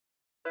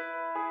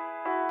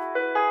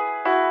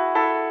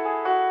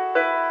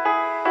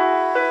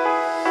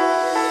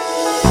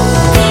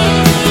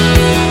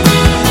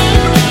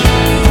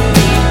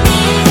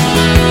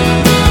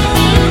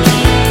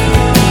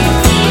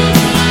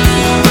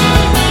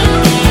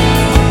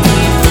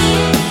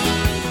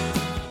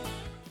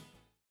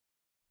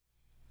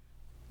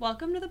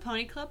Welcome to the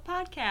Pony Club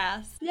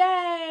podcast.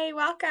 Yay,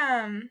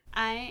 welcome.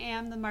 I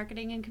am the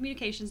Marketing and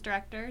Communications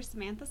Director,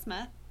 Samantha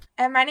Smith.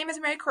 And my name is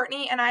Mary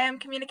Courtney, and I am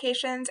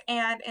Communications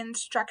and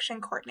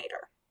Instruction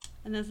Coordinator.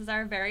 And this is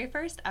our very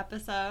first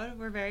episode.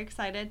 We're very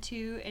excited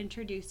to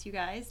introduce you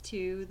guys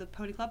to the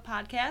Pony Club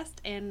podcast.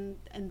 And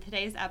in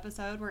today's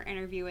episode, we're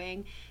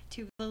interviewing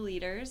two of the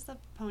leaders of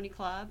Pony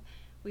Club.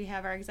 We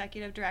have our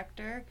Executive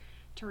Director,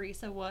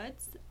 Teresa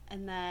Woods,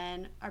 and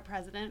then our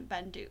President,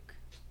 Ben Duke.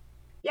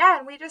 Yeah,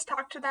 and we just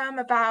talked to them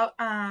about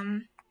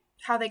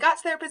how they got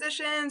to their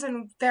positions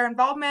and their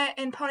involvement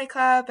in Pony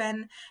Club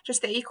and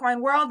just the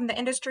equine world and the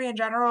industry in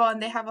general.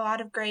 And they have a lot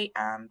of great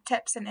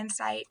tips and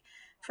insight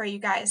for you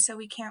guys. So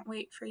we can't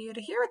wait for you to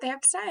hear what they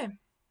have to say.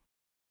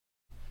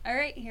 All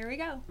right, here we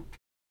go.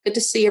 Good to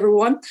see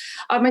everyone.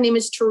 My name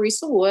is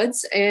Teresa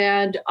Woods,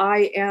 and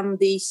I am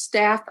the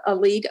staff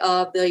lead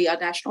of the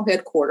national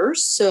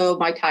headquarters. So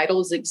my title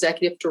is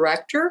Executive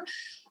Director.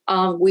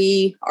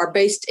 We are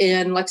based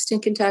in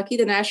Lexington, Kentucky.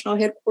 The national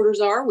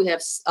headquarters are. We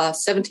have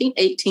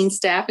 18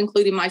 staff,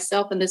 including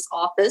myself in this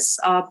office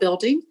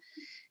building.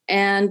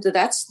 And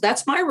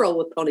that's my role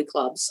with Pony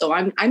Club. So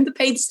I'm the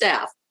paid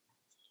staff.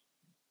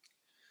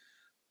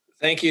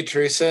 Thank you,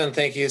 Teresa, and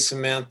thank you,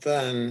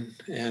 Samantha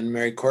and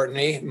Mary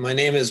Courtney. My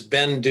name is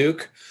Ben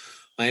Duke.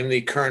 I'm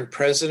the current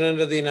president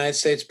of the United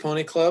States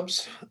Pony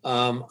Clubs.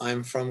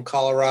 I'm from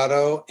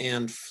Colorado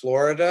and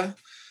Florida.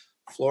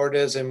 Florida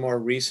is a more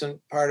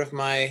recent part of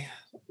my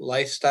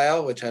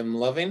lifestyle, which I'm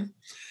loving.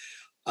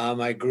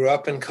 I grew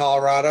up in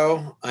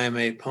Colorado. I'm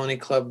a Pony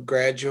Club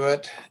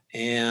graduate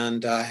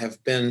and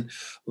have been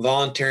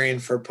volunteering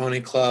for Pony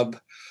Club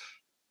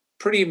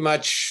pretty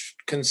much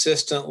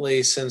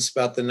consistently since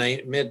about the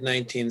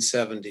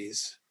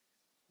mid-1970s.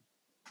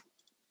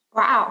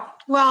 Wow.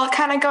 Well,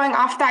 kind of going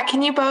off that,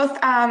 can you both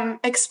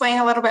explain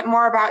a little bit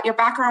more about your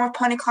background with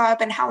Pony Club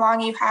and how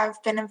long you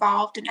have been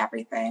involved in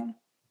everything?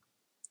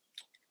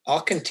 I'll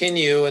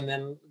continue and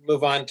then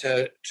move on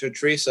to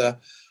Teresa.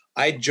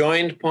 I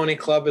joined Pony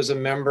Club as a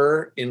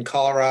member in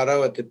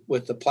Colorado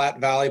with the Platte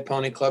Valley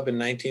Pony Club in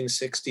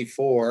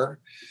 1964.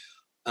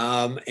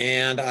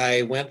 And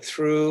I went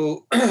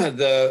through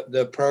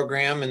the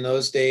program. In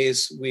those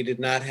days, we did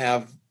not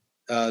have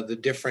the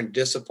different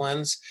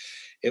disciplines.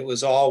 It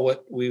was all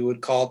what we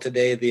would call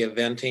today the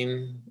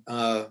eventing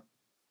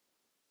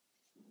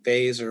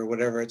phase or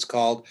whatever it's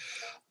called.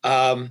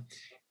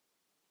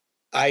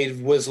 I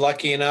was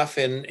lucky enough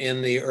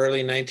in the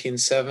early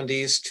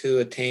 1970s to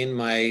attain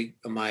my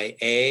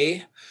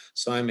A.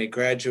 So I'm a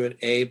graduate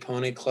A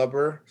Pony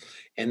Clubber.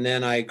 And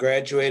then I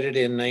graduated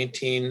in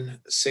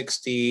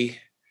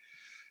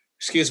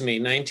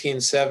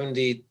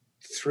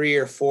 1973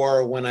 or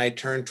 4 when I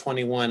turned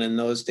 21. In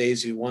those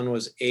days, one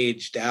was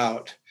aged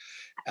out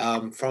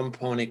from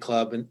Pony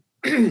Club. And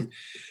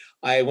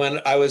I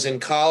was in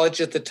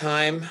college at the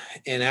time,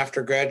 and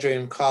after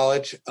graduating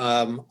college,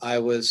 I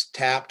was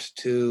tapped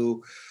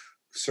to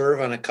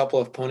serve on a couple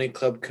of Pony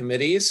Club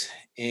committees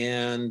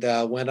and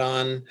went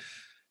on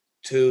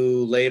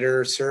to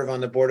later serve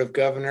on the Board of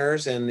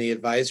Governors and the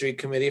Advisory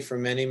Committee for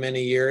many,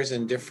 many years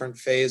in different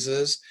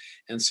phases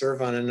and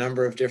serve on a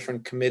number of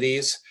different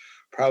committees,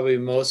 probably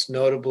most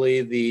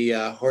notably the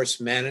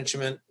Horse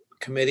Management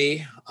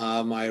Committee.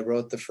 I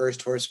wrote the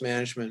first horse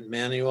management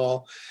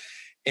manual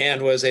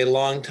and was a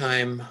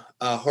longtime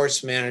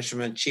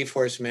chief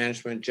horse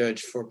management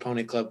judge for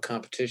Pony Club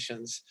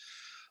competitions.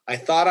 I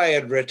thought I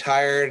had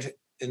retired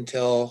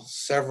until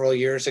several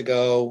years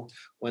ago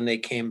when they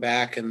came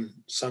back, and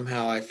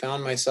somehow I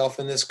found myself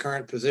in this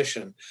current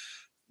position.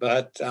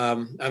 But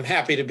I'm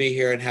happy to be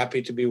here and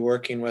happy to be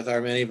working with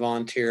our many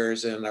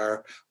volunteers and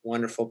our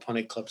wonderful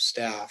Pony Club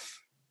staff.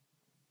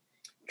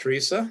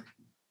 Teresa?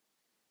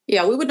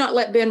 Yeah, we would not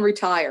let Ben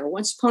retire.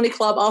 Once Pony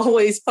Club,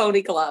 always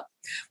Pony Club.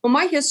 Well,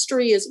 my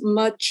history is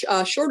much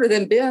shorter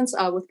than Ben's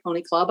with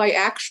Pony Club. I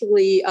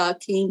actually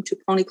came to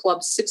Pony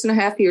Club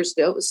 6.5 years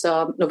ago. It was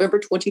November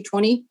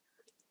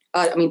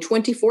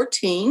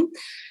 2014,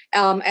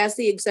 as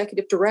the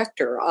executive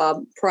director.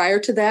 Prior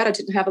to that, I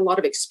didn't have a lot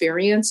of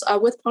experience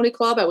with Pony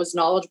Club. I was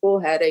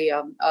knowledgeable, had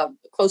a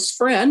close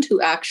friend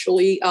who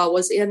actually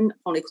was in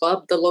Pony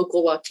Club, the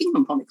local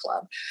Kingdom Pony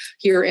Club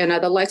here in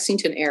the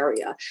Lexington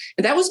area.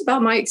 And that was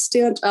about my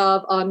extent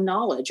of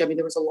knowledge. I mean,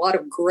 there was a lot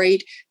of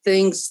great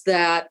things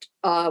that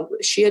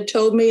she had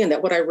told me and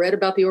that what I read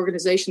about the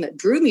organization that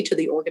drew me to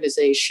the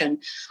organization.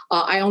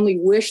 I only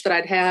wish that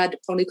I'd had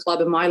Pony Club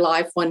in my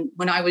life when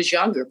I was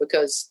younger,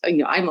 because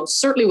I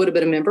most certainly would have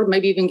been a member,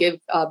 maybe even give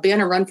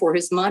Ben a run for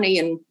his money.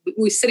 And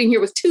we're sitting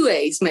here with 2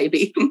 A's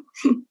maybe.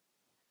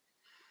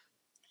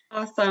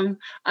 Awesome.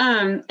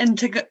 And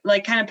to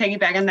kind of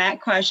piggyback on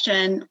that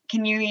question,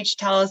 can you each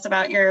tell us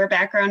about your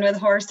background with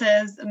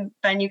horses?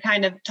 Ben, you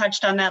kind of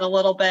touched on that a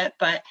little bit,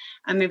 but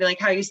maybe like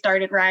how you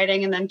started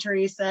riding, and then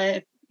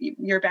Teresa,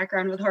 your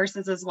background with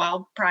horses as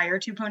well prior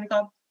to Pony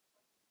Club.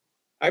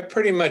 I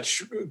pretty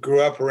much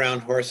grew up around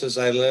horses.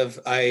 I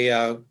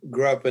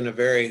grew up in a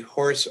very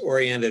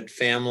horse-oriented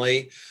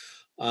family.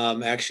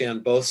 actually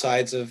on both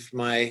sides of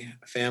my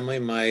family.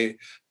 My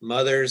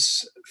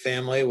mother's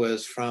family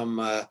was from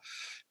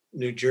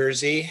New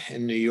Jersey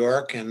and New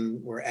York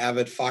and were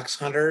avid fox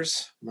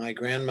hunters. My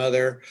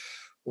grandmother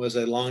was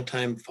a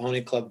longtime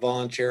Pony Club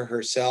volunteer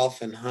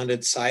herself and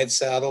hunted side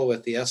saddle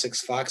with the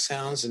Essex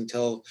Foxhounds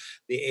until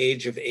the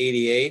age of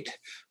 88.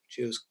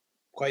 She was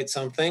quite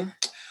something.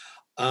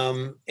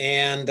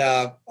 And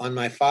on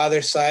my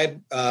father's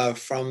side,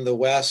 from the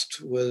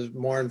West, was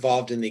more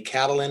involved in the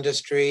cattle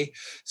industry.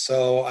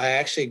 So I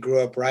actually grew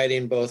up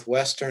riding both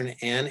Western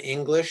and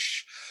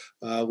English.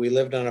 We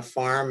lived on a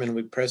farm and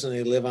we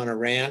presently live on a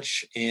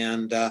ranch.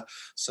 And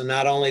so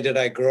not only did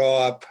I grow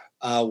up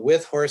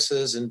with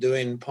horses and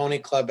doing Pony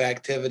Club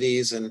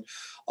activities and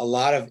a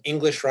lot of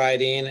English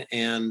riding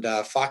and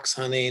fox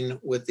hunting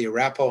with the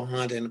Arapaho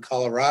hunt in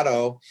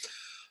Colorado,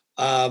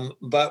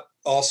 but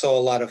also a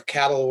lot of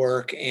cattle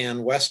work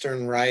and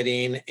Western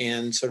riding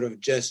and sort of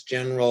just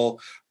general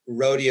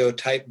rodeo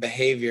type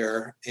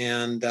behavior.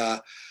 And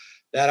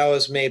that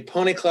always made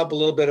Pony Club a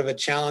little bit of a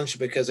challenge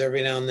because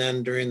every now and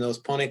then during those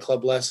Pony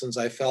Club lessons,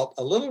 I felt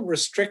a little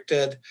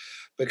restricted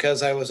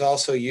because I was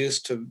also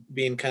used to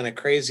being kind of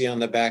crazy on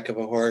the back of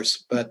a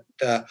horse. But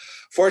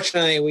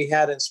fortunately, we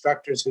had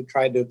instructors who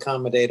tried to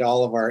accommodate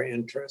all of our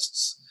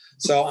interests.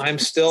 So I'm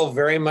still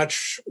very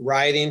much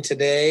riding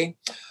today.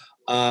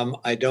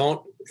 I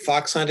don't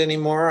fox hunt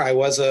anymore. I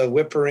was a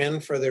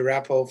whipper-in for the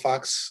Arapaho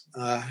fox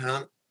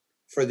hunt,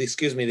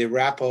 the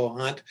Arapaho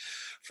hunt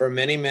for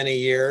many, many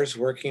years,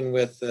 working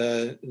with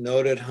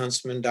noted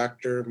huntsman,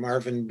 Dr.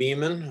 Marvin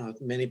Beeman,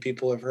 many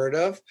people have heard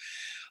of.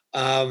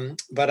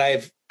 But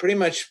I've pretty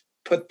much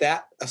put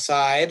that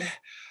aside,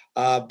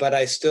 but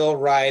I still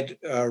ride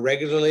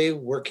regularly,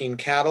 working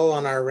cattle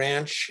on our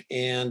ranch,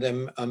 and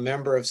am a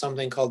member of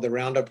something called the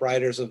Roundup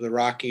Riders of the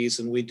Rockies,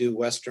 and we do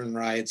Western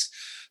rides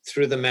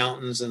through the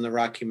mountains in the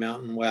Rocky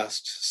Mountain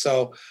West.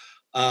 So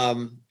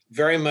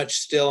very much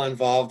still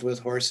involved with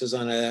horses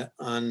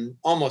on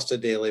almost a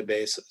daily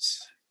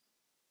basis.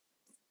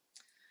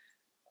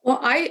 Well,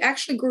 I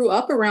actually grew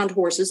up around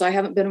horses. I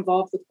haven't been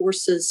involved with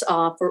horses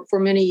for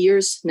many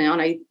years now,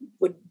 and I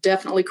would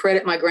definitely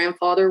credit my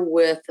grandfather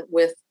with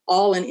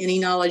all and any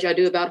knowledge I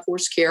do about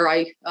horse care.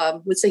 I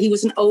would say he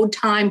was an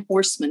old-time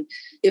horseman,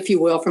 if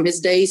you will, from his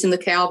days in the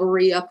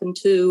cavalry up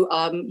into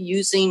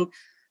using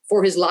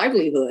for his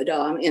livelihood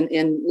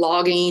in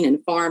logging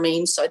and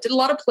farming. So I did a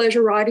lot of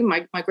pleasure riding.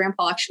 My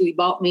grandpa actually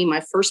bought me my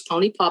first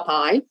pony,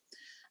 Popeye,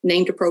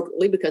 named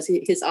appropriately because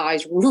his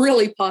eyes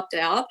really popped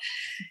out,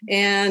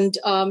 and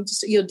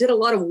did a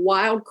lot of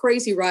wild,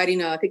 crazy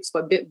riding. I think it's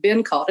what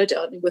Ben called it,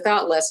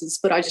 without lessons.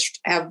 But I just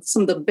have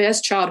some of the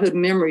best childhood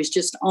memories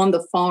just on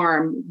the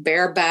farm,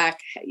 bareback,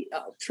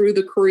 through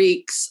the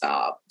creeks,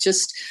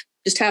 just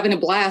having a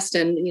blast.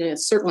 And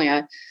certainly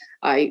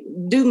I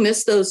do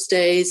miss those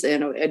days,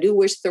 and I do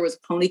wish there was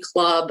a Pony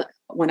Club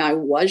when I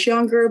was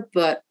younger.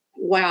 But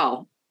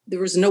wow, there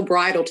was no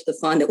bridle to the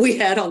fun that we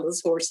had on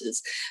those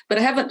horses. But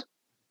I haven't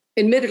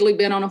admittedly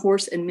been on a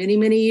horse in many,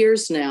 many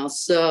years now.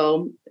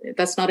 So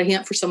that's not a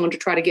hint for someone to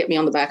try to get me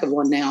on the back of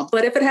one now.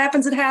 But if it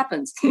happens, it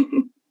happens. I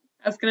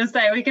was going to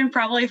say, we can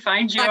probably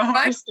find you a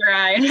horse to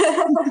ride.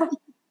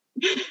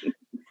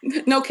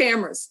 No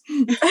cameras.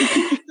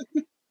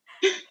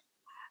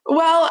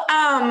 Well,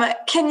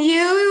 can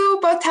you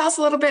both tell us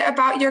a little bit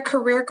about your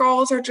career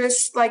goals or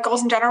just like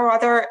goals in general,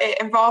 whether it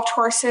involved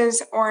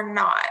horses or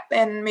not,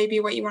 and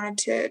maybe what you wanted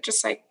to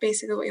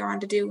basically what you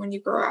wanted to do when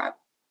you grew up?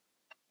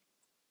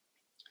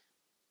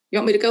 You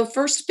want me to go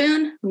first,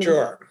 Ben?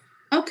 Sure.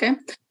 Okay.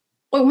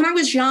 Well, when I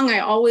was young, I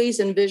always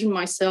envisioned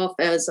myself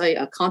as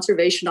a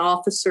conservation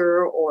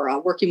officer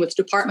or working with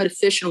the Department of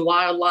Fish and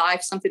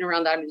Wildlife, something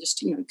around that. I'm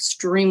just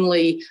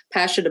extremely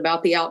passionate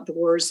about the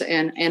outdoors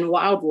and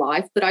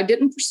wildlife, but I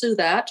didn't pursue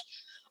that.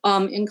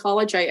 In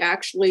college, I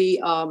actually,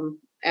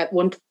 at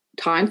one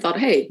time thought,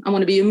 hey, I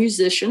want to be a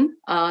musician.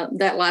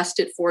 That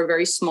lasted for a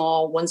very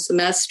small one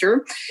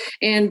semester.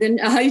 And then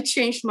I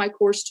changed my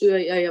course to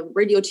a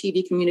radio,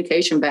 TV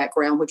communication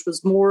background, which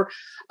was more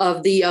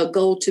of the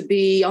goal to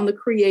be on the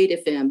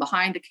creative end,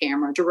 behind the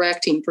camera,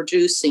 directing,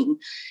 producing.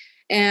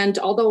 And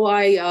although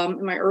I,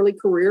 in my early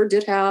career,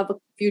 did have a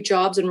few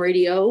jobs in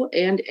radio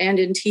and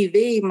in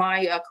TV,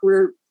 my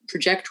career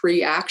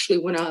trajectory actually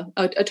went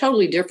a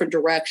totally different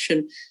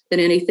direction than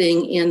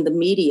anything in the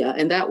media,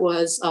 and that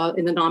was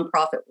in the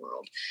nonprofit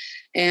world.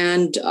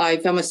 And I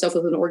found myself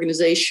with an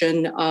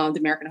organization, the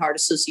American Heart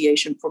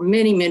Association, for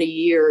many, many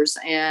years,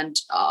 and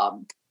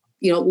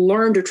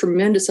learned a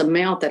tremendous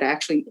amount that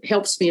actually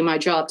helps me in my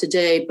job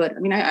today. But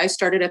I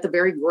started at the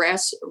very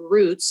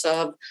grassroots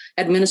of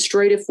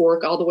administrative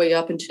work all the way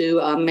up into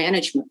a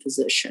management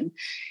position,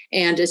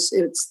 and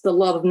it's the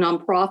love of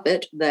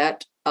nonprofit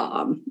that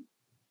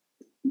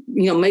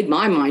made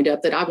my mind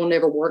up that I will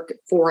never work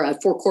for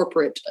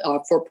corporate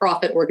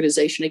for-profit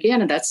organization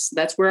again, and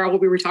that's where I will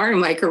be retiring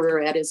my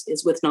career at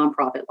is with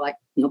nonprofit, like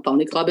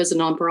Pony Club is a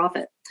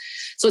nonprofit.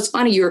 So it's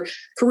funny, your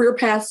career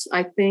paths,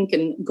 I think,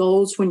 and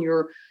goals when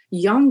you're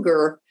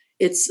younger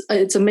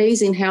it's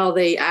amazing how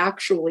they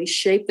actually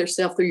shape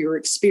themselves through your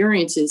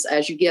experiences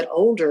as you get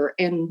older,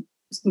 and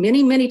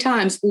many, many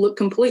times look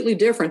completely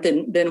different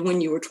than when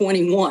you were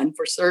 21,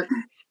 for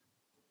certain.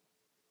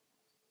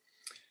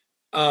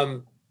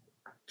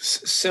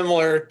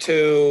 Similar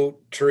to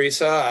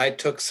Teresa, I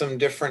took some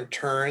different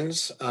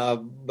turns,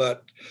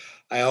 but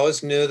I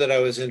always knew that I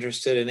was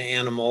interested in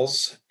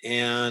animals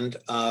and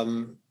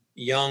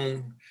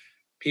young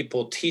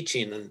people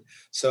teaching. And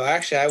so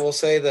actually, I will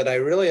say that I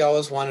really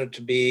always wanted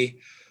to be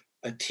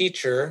a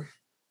teacher,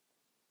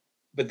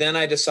 but then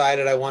I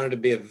decided I wanted to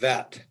be a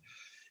vet.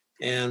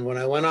 And when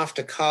I went off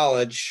to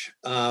college,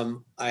 I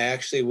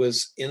actually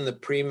was in the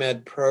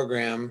pre-med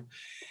program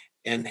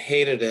and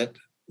hated it,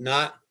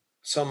 not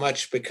so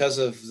much because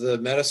of the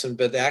medicine,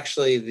 but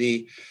actually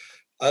the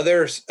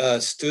other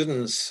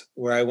students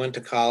where I went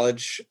to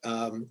college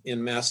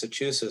in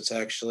Massachusetts,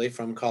 actually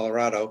from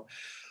Colorado,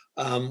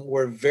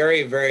 were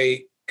very,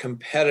 very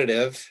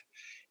competitive,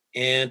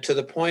 and to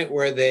the point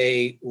where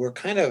they were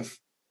kind of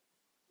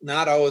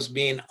not always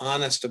being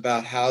honest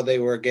about how they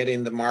were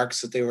getting the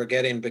marks that they were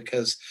getting,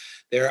 because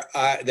they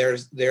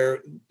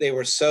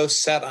were so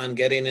set on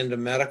getting into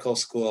medical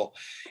school.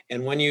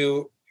 And when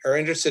you are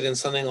interested in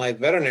something like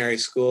veterinary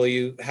school,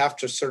 you have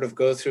to sort of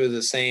go through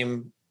the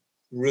same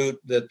route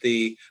that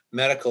the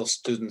medical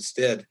students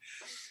did.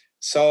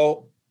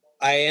 So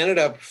I ended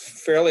up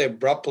fairly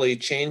abruptly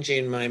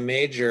changing my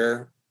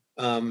major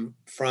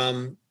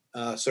from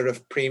sort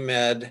of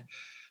pre-med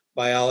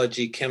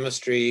biology,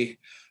 chemistry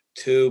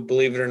to,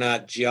 believe it or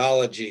not,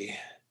 geology.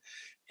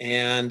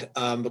 And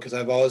because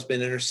I've always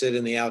been interested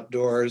in the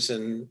outdoors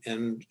and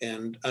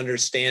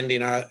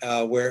understanding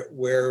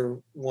where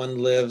one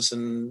lives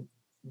and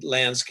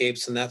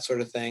landscapes and that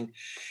sort of thing,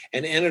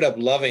 and ended up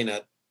loving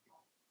it.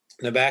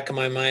 In the back of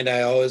my mind,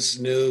 I always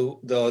knew,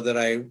 though, that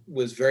I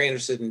was very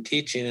interested in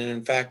teaching. And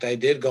in fact, I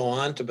did go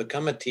on to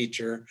become a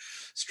teacher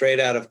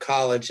straight out of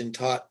college and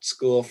taught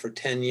school for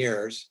 10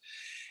 years.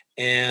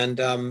 And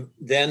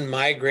then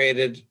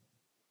migrated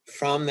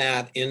from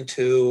that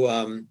into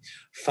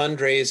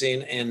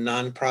fundraising and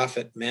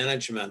nonprofit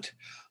management.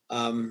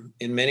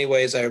 In many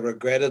ways, I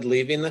regretted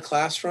leaving the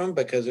classroom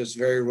because it's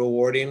very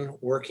rewarding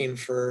working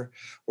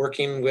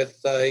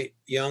with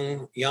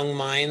young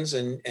minds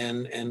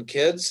and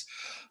kids.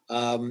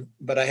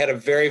 But I had a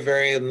very,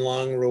 very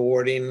long,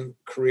 rewarding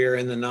career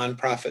in the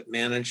nonprofit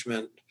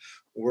management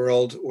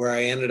world, where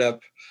I ended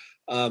up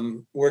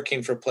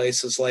working for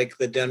places like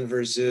the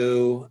Denver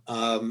Zoo,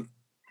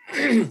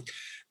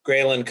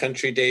 Grayland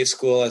Country Day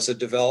School as a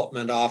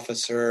development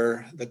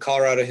officer, the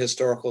Colorado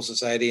Historical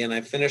Society, and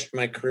I finished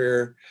my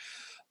career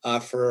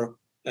for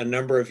a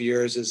number of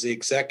years as the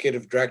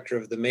executive director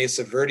of the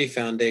Mesa Verde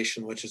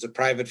Foundation, which is a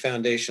private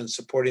foundation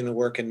supporting the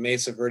work in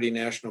Mesa Verde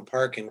National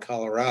Park in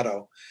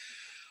Colorado.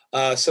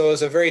 So it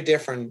was a very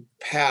different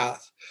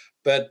path,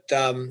 but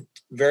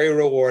very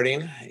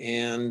rewarding,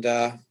 and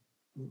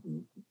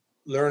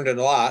learned a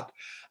lot.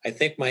 I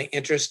think my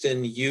interest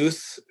in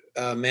youth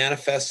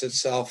manifests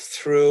itself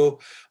through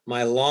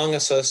my long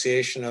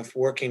association of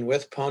working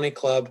with Pony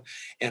Club,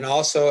 and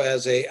also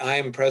I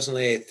am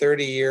presently a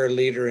 30-year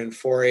leader in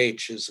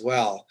 4-H as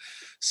well.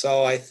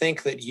 So I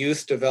think that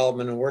youth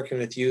development and working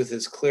with youth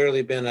has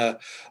clearly been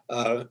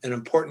an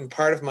important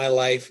part of my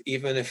life,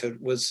 even if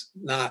it was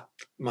not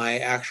my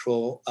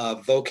actual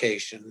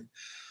vocation,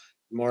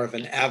 more of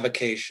an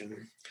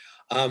avocation.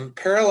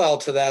 Parallel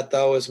to that,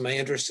 though, is my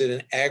interest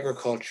in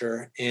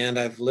agriculture, and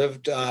I've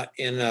lived on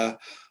a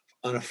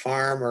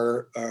farm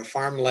or a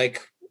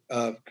farm-like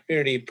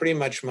community pretty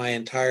much my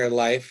entire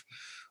life.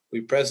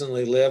 We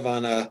presently live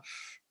on a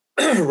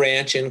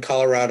ranch in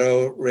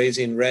Colorado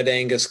raising red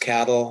Angus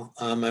cattle.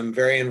 I'm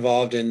very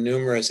involved in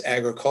numerous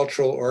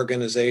agricultural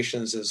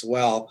organizations as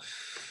well.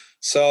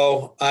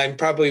 So I'm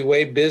probably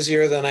way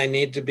busier than I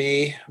need to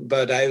be,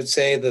 but I would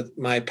say that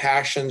my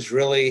passions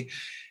really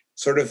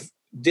sort of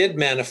did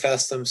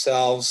manifest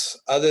themselves,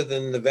 other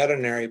than the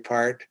veterinary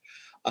part,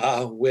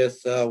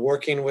 with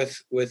working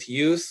with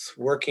youth,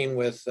 working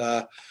with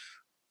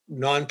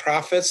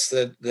nonprofits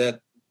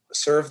that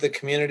serve the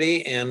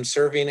community, and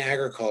serving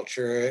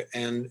agriculture,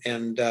 and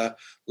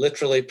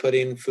literally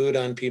putting food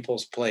on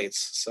people's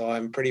plates. So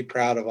I'm pretty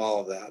proud of all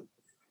of that.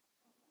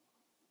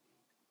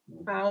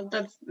 Wow,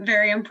 that's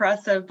very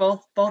impressive,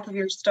 both of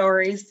your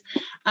stories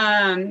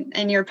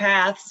and your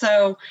path.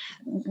 So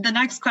the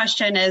next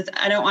question is,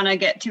 I don't want to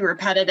get too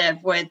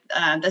repetitive with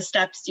the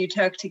steps you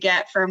took to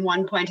get from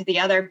one point to the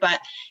other, but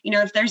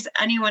if there's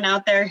anyone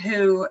out there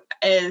who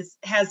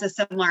has a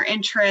similar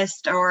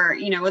interest, or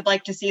would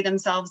like to see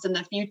themselves in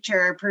the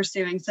future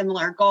pursuing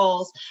similar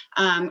goals,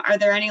 are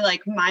there any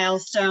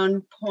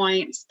milestone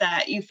points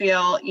that you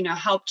feel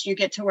helped you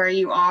get to where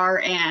you are,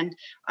 and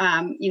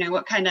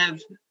what kind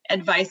of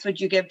advice would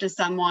you give to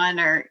someone,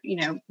 or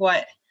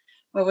what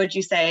would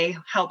you say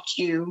helped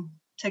you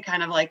to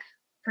kind of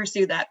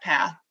pursue that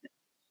path?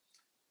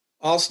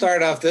 I'll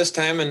start off this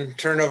time and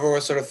turn over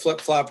with sort of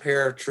flip-flop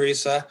here,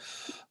 Teresa.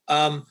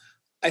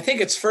 I think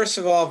it's, first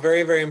of all,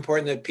 very, very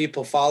important that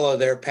people follow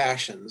their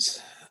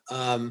passions.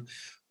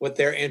 what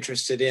they're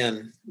interested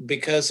in,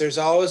 because there's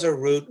always a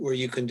route where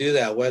you can do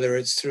that, whether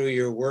it's through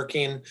your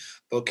working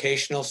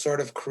vocational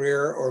sort of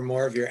career or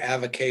more of your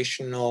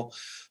avocational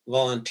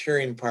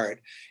volunteering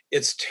part.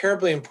 It's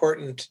terribly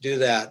important to do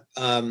that.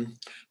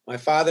 My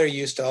father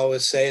used to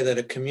always say that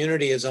a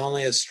community is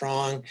only as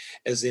strong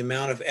as the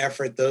amount of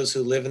effort those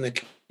who live in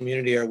the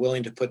community are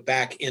willing to put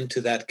back into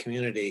that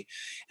community.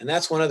 And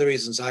that's one of the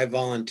reasons I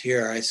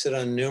volunteer. I sit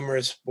on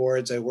numerous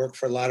boards. I work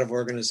for a lot of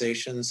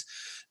organizations,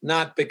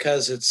 not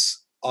because it's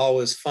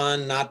always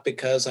fun, not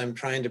because I'm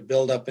trying to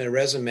build up a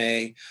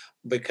resume,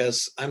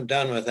 because I'm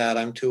done with that.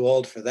 I'm too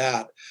old for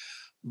that.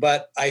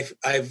 But I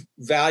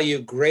value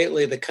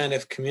greatly the kind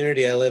of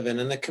community I live in.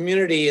 And the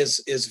community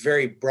is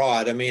very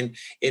broad. I mean,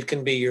 it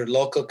can be your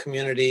local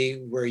community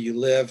where you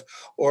live,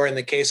 or in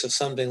the case of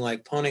something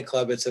like Pony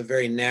Club, it's a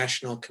very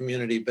national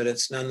community, but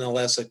it's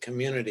nonetheless a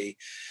community.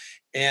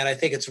 And I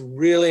think it's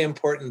really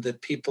important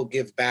that people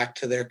give back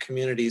to their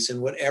communities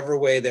in whatever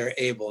way they're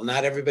able.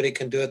 Not everybody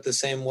can do it the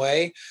same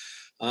way.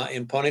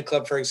 In Pony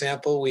Club, for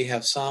example, we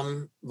have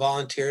some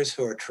volunteers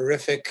who are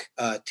terrific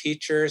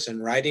teachers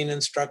and writing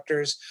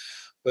instructors,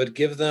 but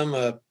give them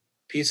a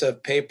piece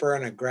of paper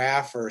and a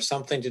graph or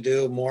something to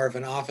do more of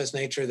an office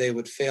nature, they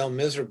would fail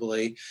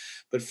miserably.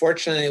 But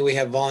fortunately, we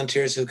have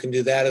volunteers who can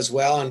do that as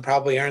well and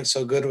probably aren't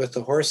so good with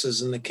the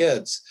horses and the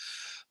kids.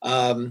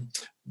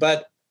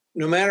 But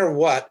no matter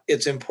what,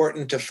 it's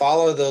important to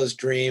follow those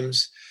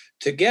dreams,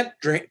 to get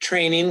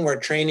training where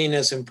training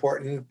is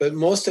important, but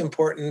most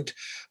important,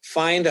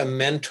 find a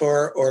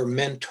mentor or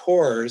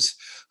mentors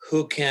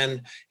who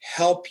can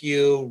help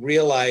you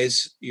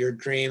realize your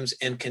dreams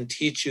and can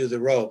teach you the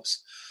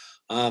ropes.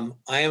 I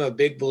am a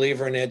big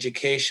believer in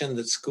education,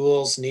 that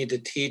schools need to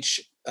teach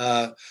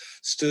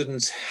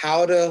students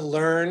how to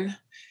learn,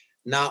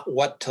 not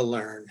what to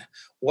learn.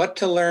 What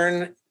to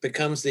learn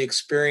becomes the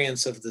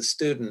experience of the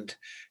student.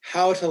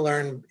 How to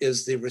learn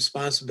is the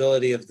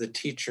responsibility of the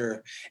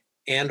teacher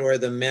and or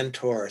the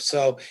mentor.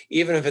 So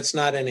even if it's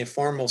not in a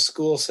formal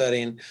school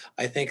setting,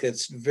 I think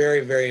it's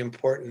very, very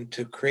important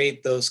to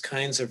create those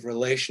kinds of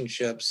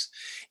relationships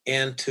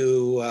and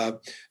to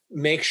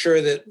make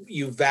sure that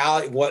you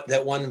value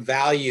that one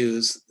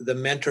values the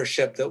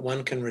mentorship that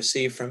one can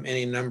receive from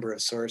any number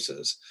of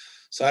sources.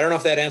 So I don't know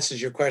if that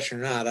answers your question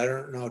or not. I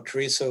don't know,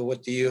 Teresa,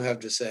 what do you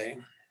have to say?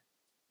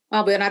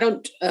 Well, Ben, I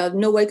don't.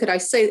 No way could I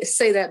say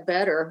that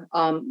better.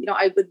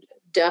 I would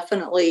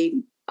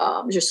definitely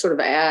just sort of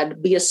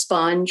add, be a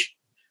sponge,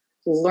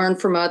 learn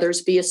from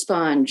others, be a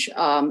sponge,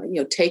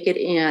 take it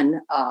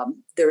in.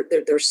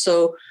 There's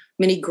so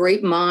many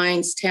great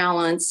minds,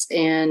 talents,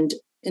 and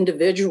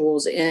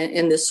individuals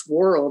in this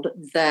world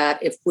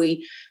that if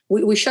we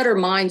shut our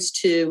minds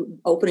to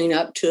opening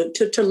up to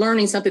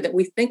learning something that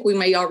we think we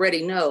may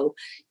already know,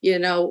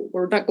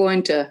 we're not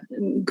going to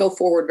go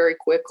forward very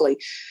quickly.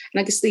 And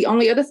I guess the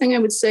only other thing I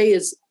would say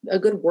is a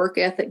good work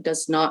ethic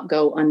does not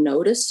go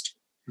unnoticed.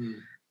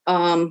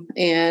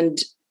 And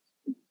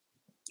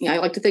I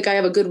like to think I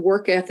have a good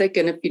work ethic.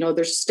 And if,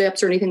 there's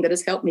steps or anything that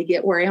has helped me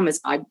get where I am,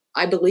 is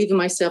I believe in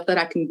myself that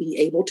I can be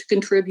able to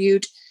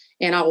contribute,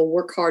 and I will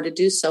work hard to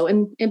do so.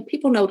 And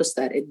people notice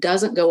that. It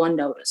doesn't go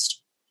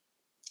unnoticed.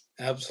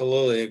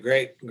 Absolutely. A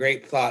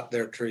great thought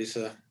there,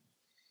 Teresa.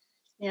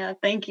 Yeah,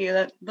 thank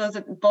you. Those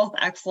are both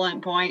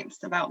excellent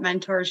points about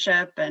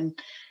mentorship and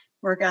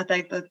work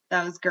ethic.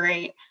 That was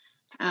great.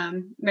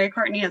 Mary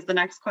Courtney has the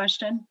next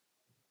question.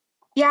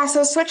 Yeah,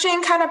 so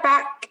switching kind of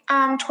back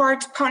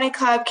towards Pony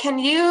Club, can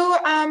you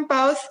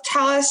both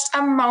tell us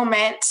a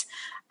moment,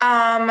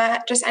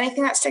 just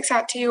anything that sticks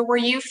out to you, where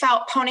you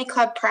felt Pony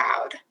Club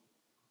proud?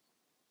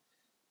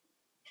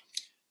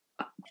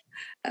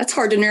 That's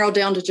hard to narrow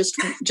down to just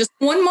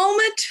one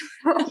moment.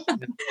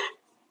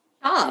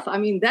 Tough. I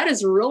mean, that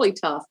is really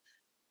tough.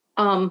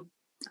 I'm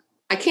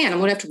going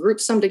to have to group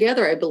some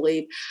together, I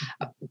believe.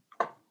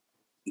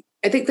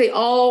 I think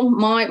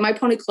my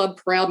Pony Club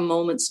proud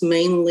moments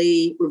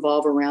mainly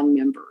revolve around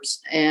members,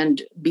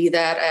 and be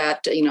that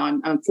at,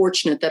 I'm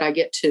fortunate that I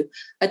get to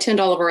attend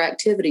all of our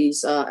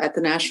activities at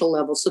the national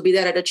level. So be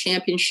that at a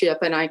championship,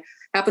 and I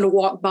happen to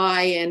walk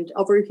by and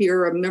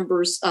overhear a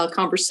member's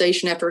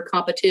conversation after a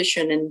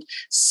competition, and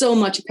so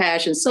much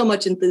passion, so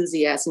much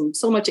enthusiasm,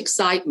 so much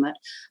excitement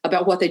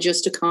about what they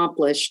just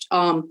accomplished.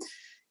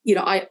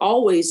 I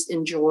always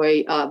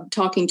enjoy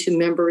talking to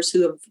members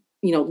who have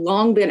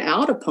long been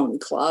out of Pony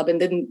Club,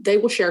 and then they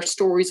will share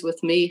stories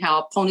with me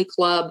how Pony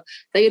Club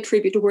they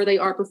attribute to where they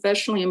are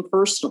professionally and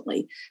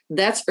personally.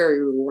 That's very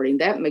rewarding.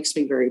 That makes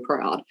me very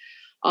proud.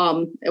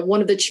 At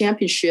one of the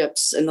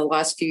championships in the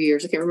last few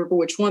years, I can't remember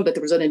which one, but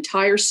there was an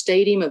entire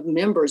stadium of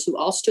members who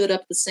all stood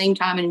up at the same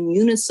time in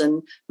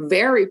unison,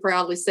 very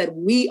proudly said,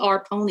 "We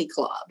are Pony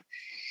Club."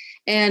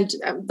 And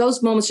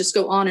those moments just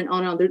go on and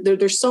on and on.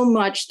 There's so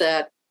much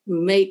that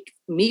make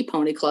me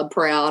Pony Club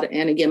proud.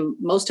 And again,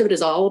 most of it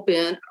has all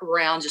been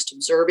around just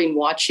observing,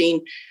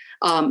 watching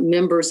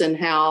members and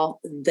how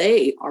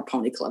they are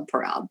Pony Club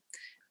proud.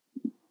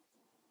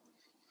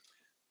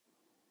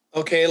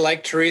 Okay,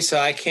 like Teresa,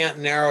 I can't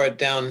narrow it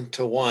down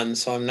to one,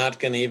 so I'm not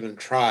going to even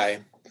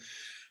try.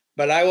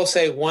 But I will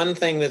say one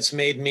thing that's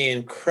made me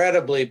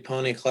incredibly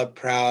Pony Club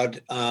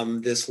proud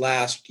this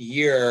last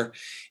year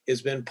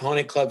has been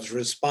Pony Club's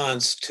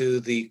response to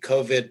the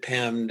COVID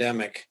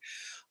pandemic.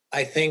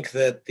 I think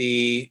that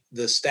the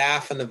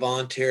staff and the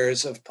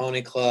volunteers of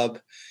Pony Club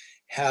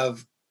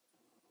have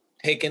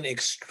taken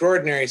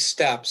extraordinary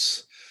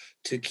steps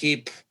to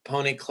keep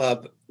Pony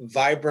Club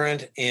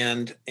vibrant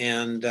and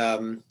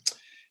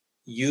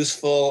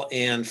useful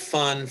and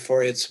fun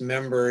for its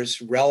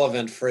members,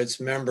 relevant for its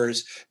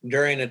members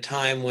during a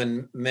time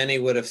when many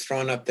would have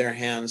thrown up their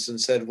hands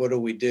and said, what do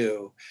we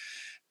do?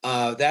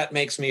 That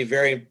makes me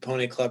very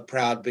Pony Club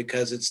proud,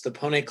 because it's the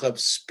Pony Club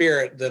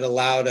spirit that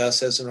allowed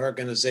us as an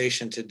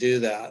organization to do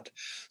that.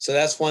 So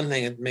that's one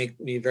thing that makes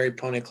me very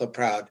Pony Club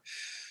proud.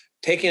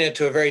 Taking it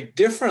to a very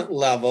different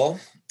level,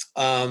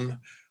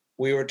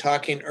 we were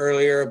talking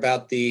earlier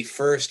about the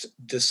first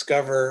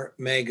Discover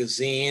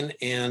magazine,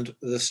 and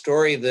the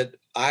story that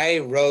I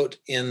wrote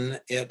in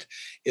it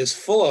is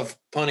full of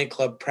Pony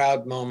Club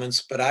proud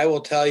moments, but I will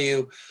tell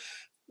you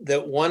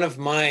that one of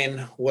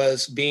mine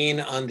was being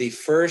on the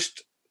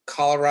first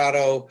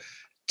Colorado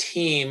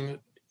team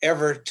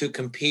ever to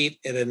compete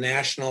at a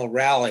national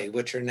rally,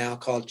 which are now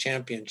called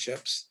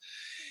championships.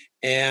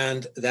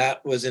 And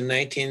that was in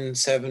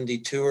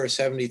 1972 or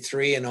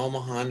 73 in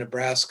Omaha,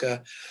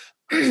 Nebraska.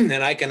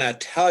 And I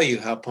cannot tell you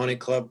how Pony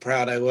Club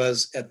proud I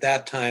was at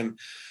that time.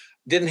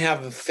 Didn't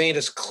have the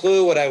faintest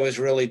clue what I was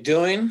really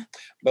doing,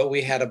 but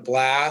we had a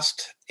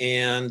blast.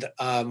 And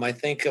I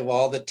think of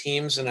all the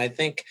teams, and I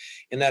think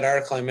in that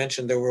article I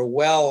mentioned, there were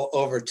well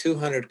over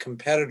 200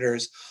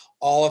 competitors,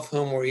 all of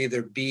whom were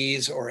either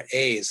B's or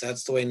A's.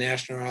 That's the way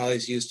national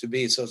rallies used to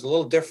be. So it's a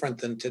little different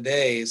than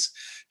today's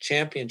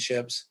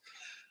championships.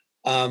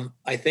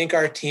 I think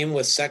our team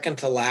was second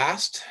to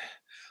last.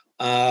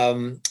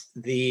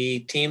 The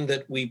team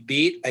that we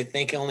beat, I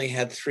think, only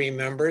had 3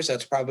 members.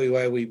 That's probably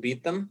why we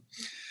beat them.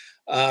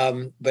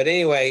 But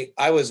anyway,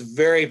 I was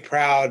very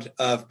proud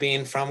of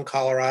being from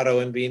Colorado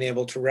and being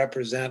able to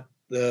represent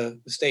the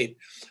state.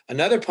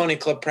 Another Pony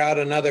Club proud,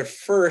 another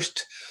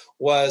first,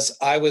 was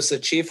I was the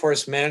chief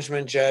horse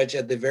management judge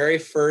at the very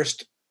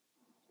first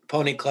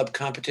Pony Club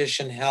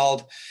competition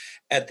held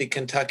at the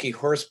Kentucky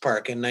Horse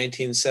Park in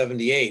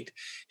 1978.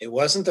 It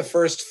wasn't the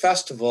first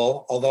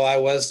festival, although I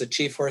was the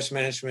chief horse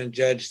management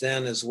judge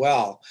then as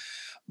well.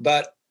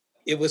 But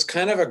it was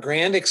kind of a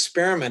grand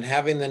experiment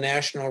having the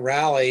national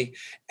rally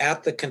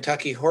at the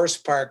Kentucky Horse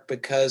Park,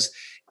 because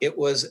it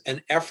was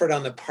an effort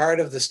on the part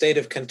of the state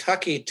of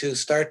Kentucky to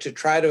start to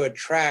try to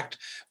attract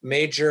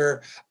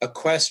major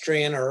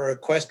equestrian or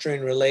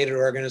equestrian-related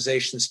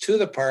organizations to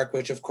the park,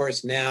 which of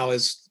course now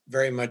is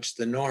very much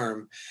the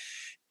norm.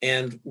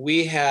 And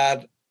we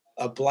had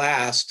a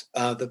blast.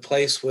 The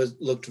place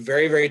looked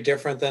very, very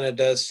different than it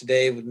does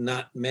today.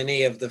 Not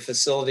many of the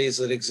facilities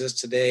that exist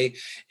today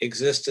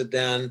existed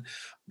then,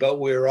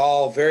 but we were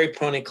all very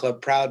Pony Club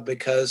proud,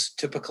 because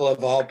typical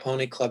of all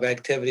Pony Club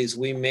activities,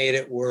 we made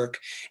it work.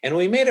 And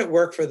we made it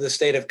work for the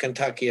state of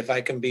Kentucky, if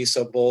I can be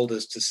so bold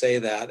as to say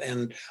that.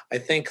 And I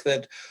think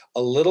that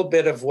a little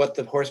bit of what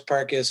the horse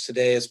park is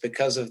today is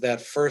because of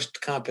that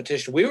first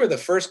competition. We were the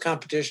first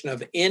competition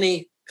of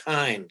any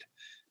kind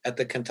at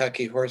the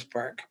Kentucky Horse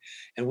Park,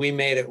 and we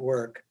made it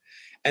work.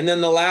 And then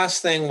the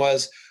last thing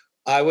was,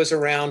 I was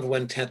around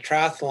when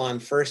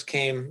Tetrathlon first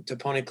came to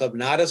Pony Club,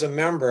 not as a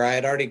member. I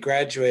had already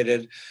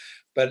graduated,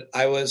 but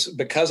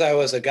because I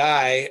was a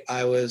guy,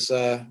 I was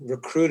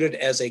recruited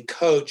as a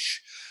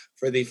coach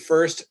for the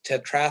first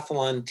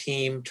Tetrathlon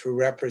team to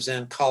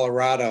represent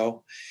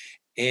Colorado,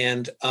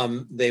 and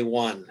they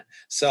won.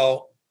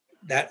 So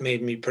that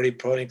made me pretty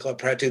Pony Club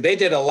proud too. They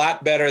did a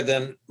lot better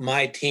than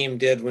my team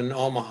did when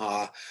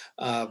Omaha,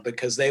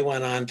 because they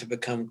went on to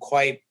become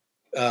quite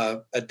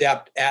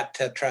adept at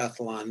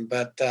Tetrathlon.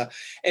 But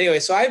anyway,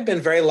 so I've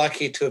been very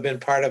lucky to have been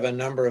part of a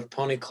number of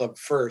Pony Club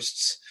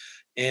firsts,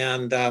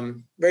 and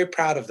very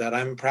proud of that.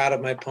 I'm proud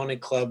of my Pony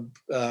Club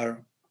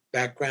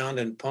background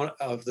and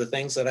of the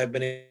things that I've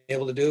been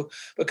able to do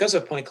because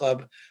of Pony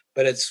Club,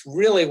 but it's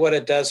really what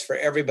it does for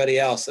everybody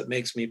else that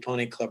makes me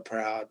Pony Club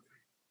proud.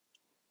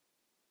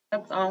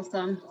 That's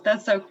awesome.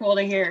 That's so cool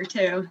to hear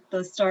too.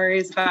 The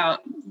stories about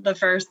the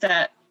first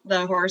at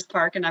the horse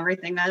park and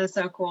everything. That is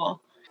so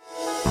cool.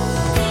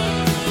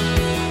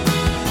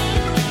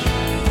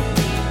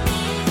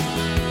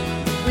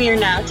 We are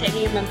now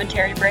taking a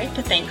momentary break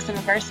to thank some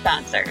of our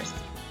sponsors.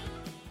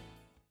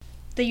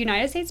 The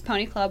United States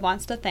Pony Club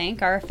wants to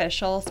thank our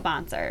official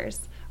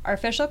sponsors. Our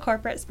official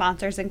corporate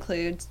sponsors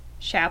include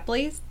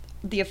Shapley's,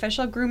 the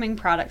official grooming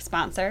product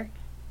sponsor,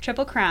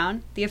 Triple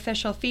Crown, the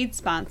official feed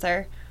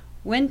sponsor,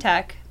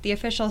 Wintec, the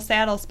official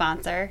saddle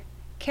sponsor,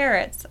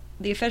 Carrots,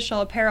 the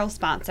official apparel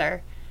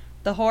sponsor,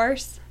 The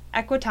Horse,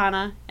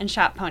 Equitana, and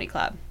Shop Pony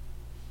Club.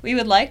 We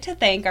would like to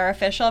thank our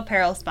official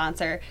apparel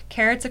sponsor,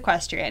 Carrots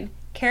Equestrian.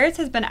 Carrots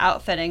has been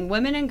outfitting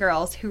women and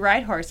girls who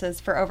ride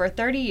horses for over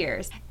 30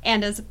 years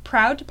and is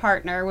proud to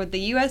partner with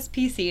the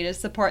USPC to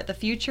support the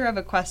future of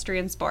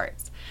equestrian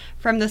sports.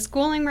 From the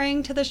schooling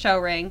ring to the show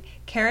ring,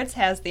 Carrots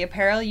has the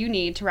apparel you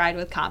need to ride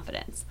with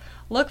confidence.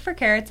 Look for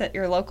carrots at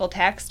your local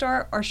tax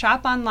store or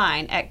shop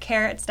online at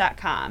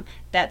kerrits.com.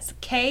 That's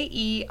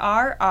KERRITS.com.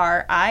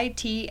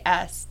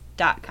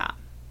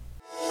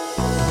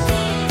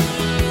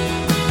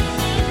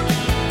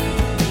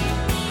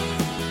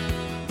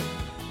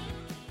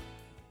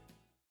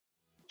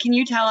 Can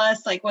you tell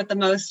us like what the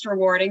most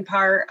rewarding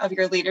part of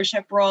your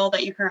leadership role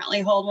that you currently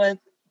hold with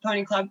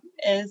Pony Club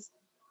is?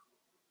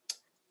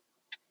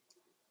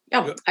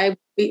 Yeah, I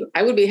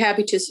would be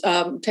happy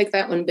to take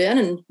that one, Ben,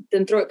 and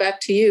then throw it back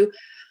to you.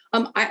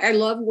 I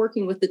love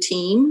working with the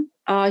team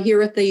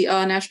here at the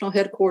national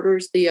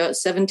headquarters, the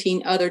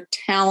 17 other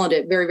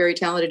talented, very, very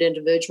talented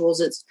individuals.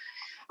 It's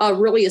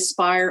really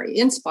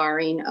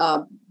inspiring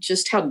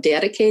just how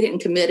dedicated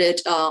and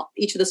committed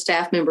each of the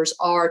staff members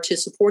are to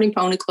supporting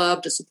Pony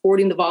Club, to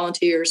supporting the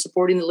volunteers,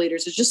 supporting the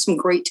leaders. There's just some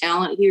great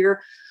talent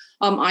here.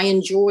 I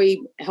enjoy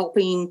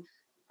helping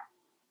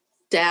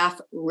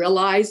staff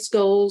realize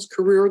goals,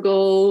 career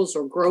goals,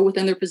 or grow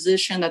within their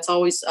position. That's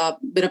always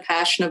been a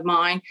passion of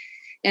mine.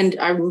 And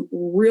I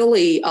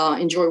really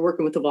enjoy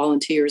working with the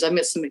volunteers. I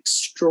met some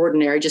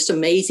extraordinary, just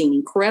amazing,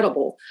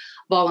 incredible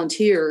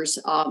volunteers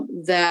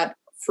that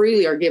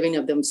freely are giving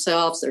of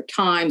themselves, their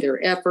time, their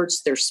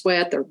efforts, their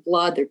sweat, their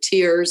blood, their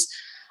tears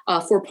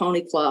for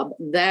Pony Club.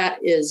 That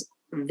is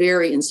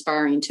very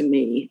inspiring to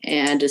me.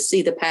 And to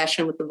see the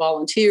passion with the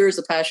volunteers,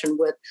 the passion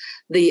with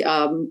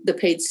the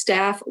paid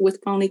staff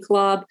with Pony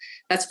Club,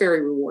 that's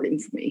very rewarding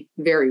for me,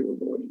 very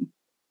rewarding.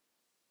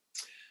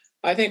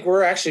 I think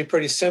we're actually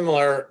pretty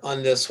similar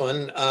on this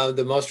one.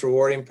 The most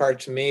rewarding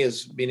part to me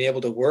is being able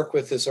to work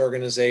with this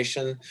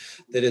organization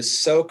that is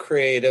so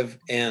creative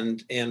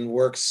and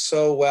works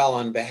so well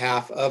on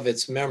behalf of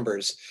its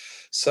members.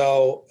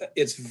 So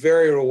it's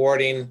very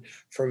rewarding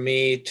for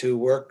me to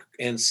work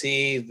and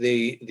see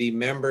the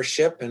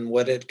membership and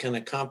what it can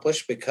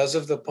accomplish because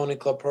of the Pony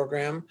Club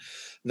program.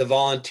 The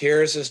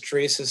volunteers, as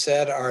Teresa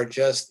said, are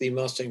just the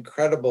most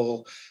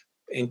incredibly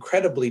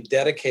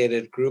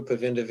dedicated group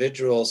of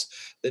individuals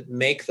that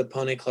make the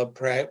Pony Club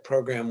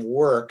program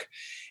work,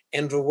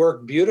 and to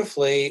work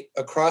beautifully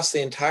across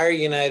the entire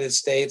United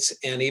States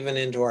and even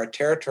into our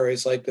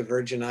territories like the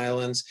Virgin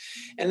Islands,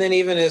 and then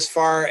even as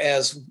far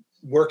as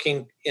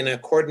working in a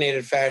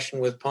coordinated fashion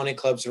with Pony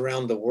Clubs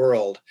around the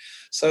world.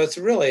 So it's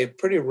really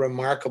pretty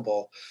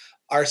remarkable.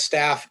 Our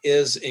staff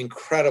is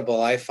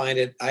incredible. I have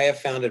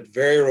found it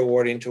very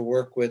rewarding to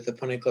work with the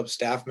Pony Club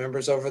staff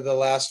members over the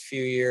last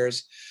few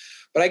years.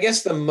 But I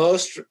guess the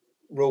most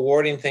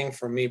rewarding thing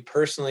for me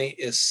personally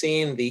is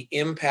seeing the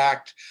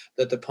impact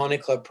that the Pony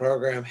Club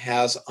program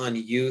has on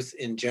youth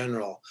in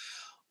general.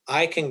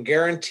 I can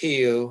guarantee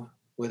you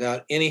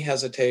without any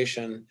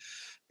hesitation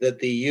that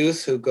the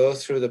youth who go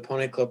through the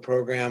Pony Club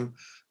program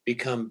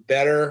become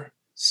better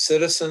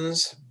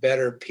citizens,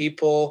 better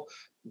people,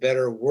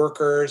 better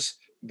workers,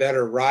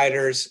 better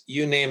riders,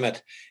 you name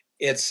it.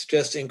 It's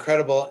just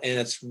incredible, and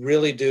it's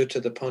really due to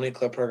the Pony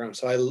Club program.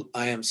 So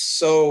I am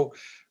so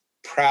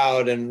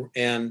proud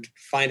and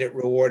find it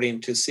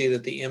rewarding to see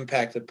that the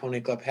impact that Pony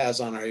Club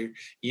has on our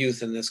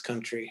youth in this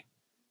country.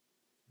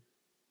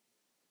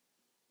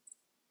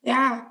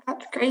 Yeah,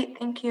 that's great.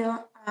 Thank you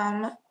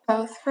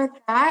both for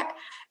that.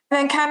 And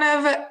then kind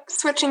of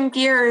switching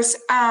gears,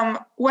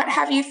 what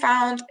have you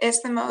found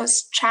is the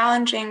most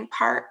challenging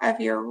part of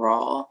your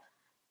role,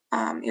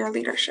 your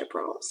leadership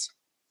roles?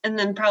 And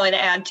then probably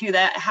to add to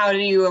that, how do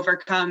you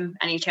overcome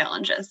any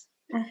challenges?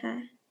 Mm-hmm.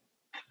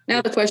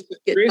 Now the question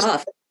gets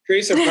tough.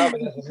 Teresa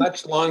probably has a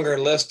much longer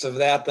list of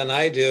that than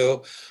I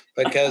do,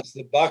 because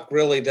the buck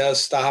really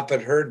does stop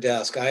at her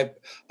desk.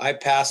 I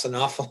pass an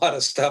awful lot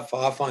of stuff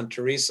off on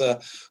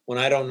Teresa when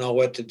I don't know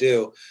what to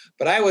do.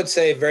 But I would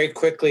say very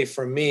quickly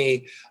for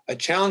me, a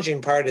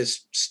challenging part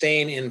is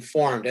staying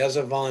informed as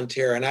a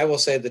volunteer. And I will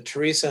say that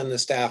Teresa and the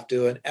staff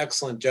do an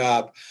excellent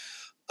job.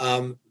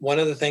 One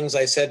of the things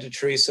I said to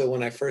Teresa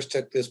when I first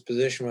took this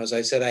position was,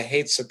 I said, I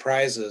hate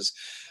surprises.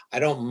 I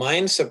don't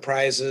mind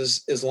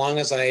surprises as long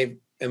as I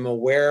am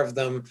aware of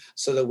them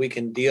so that we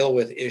can deal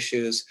with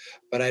issues,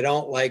 but I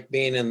don't like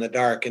being in the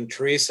dark. And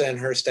Teresa and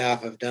her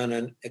staff have done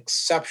an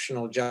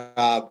exceptional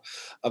job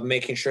of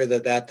making sure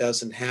that that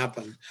doesn't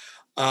happen.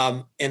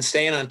 And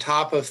staying on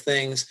top of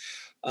things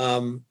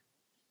can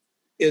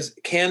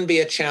be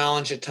a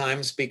challenge at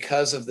times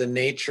because of the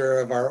nature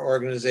of our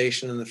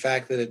organization and the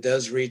fact that it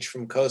does reach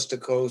from coast to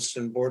coast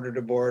and border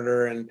to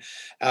border and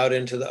out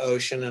into the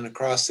ocean and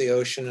across the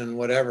ocean and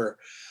whatever.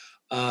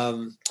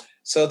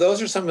 So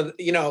those are some of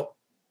the,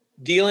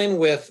 dealing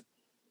with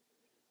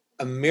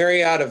a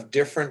myriad of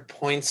different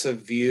points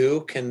of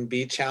view can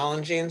be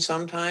challenging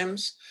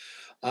sometimes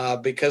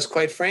because,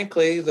 quite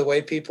frankly, the way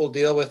people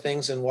deal with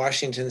things in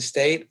Washington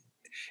State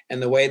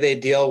and the way they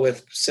deal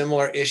with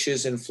similar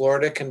issues in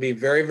Florida can be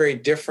very, very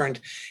different,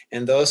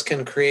 and those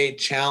can create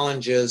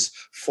challenges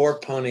for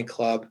Pony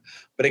Club.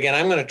 But again,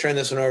 I'm going to turn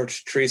this one over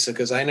to Teresa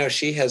because I know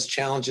she has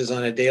challenges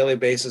on a daily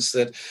basis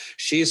that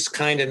she's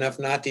kind enough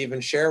not to even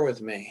share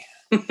with me.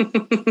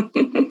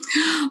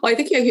 Well, I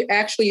think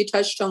you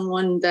touched on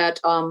one that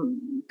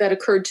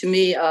occurred to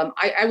me.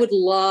 I would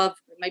love,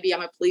 maybe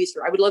I'm a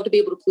pleaser, I would love to be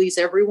able to please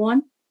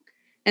everyone.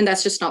 And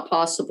that's just not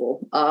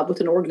possible with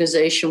an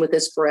organization with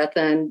this breadth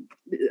and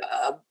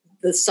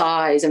the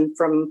size, and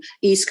from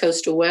East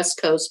Coast to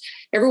West Coast.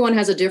 Everyone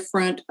has a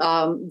different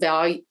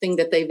value thing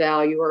that they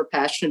value or are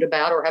passionate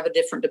about, or have a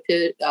different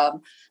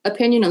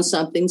opinion on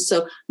something.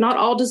 So not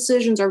all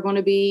decisions are going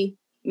to be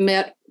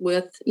met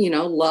with,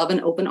 love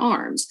and open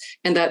arms.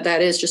 And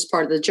that is just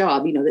part of the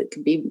job. That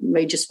could be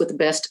made just with the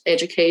best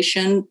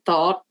education,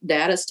 thought,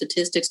 data,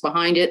 statistics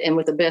behind it, and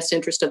with the best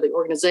interest of the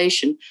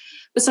organization.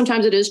 But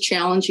sometimes it is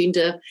challenging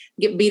to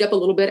get beat up a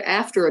little bit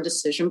after a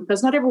decision,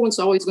 because not everyone's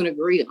always going to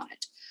agree on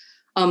it.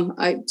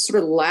 I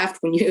sort of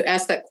laughed when you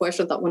asked that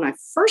question. I thought when I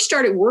first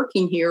started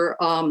working here,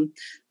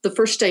 the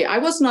first day, I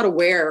was not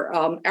aware.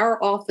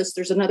 Our office,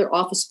 there's another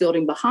office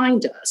building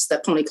behind us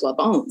that Pony Club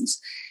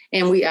owns.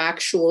 And we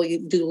actually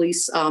do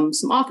lease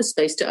some office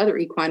space to other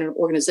equine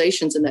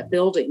organizations in that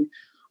building.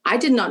 I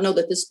did not know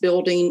that this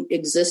building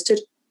existed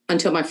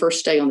until my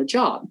first day on the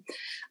job.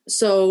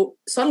 So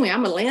suddenly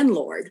I'm a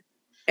landlord,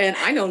 and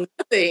I know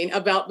nothing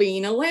about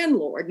being a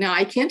landlord. Now,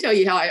 I can't tell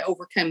you how I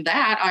overcame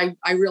that.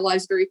 I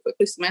realized very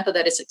quickly, Samantha,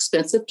 that it's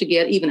expensive to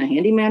get even a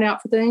handyman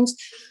out for things.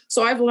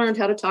 So I've learned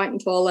how to tighten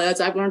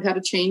toilets. I've learned how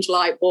to change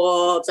light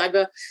bulbs.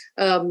 I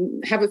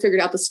haven't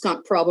figured out the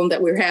skunk problem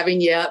that we're having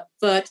yet.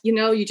 But, you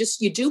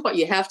do what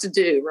you have to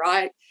do,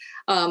 right?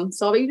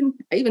 So I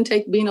even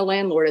take being a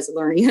landlord as a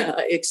learning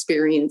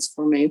experience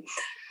for me.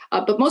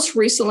 But most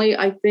recently,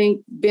 I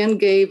think Ben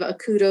gave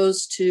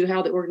kudos to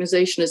how the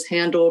organization has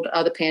handled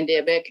the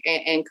pandemic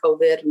and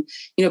COVID,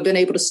 and been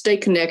able to stay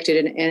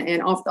connected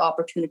and offer the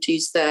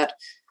opportunities that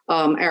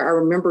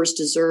our members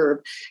deserve.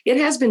 It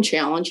has been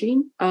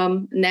challenging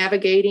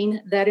navigating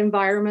that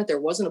environment.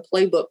 There wasn't a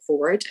playbook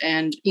for it,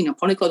 and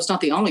Pony Club's not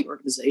the only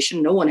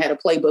organization. No one had a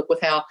playbook with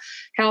how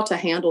to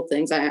handle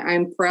things.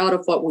 I'm proud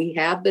of what we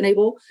have been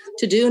able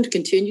to do and to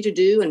continue to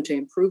do and to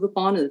improve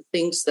upon, and the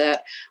things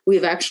that we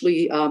have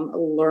actually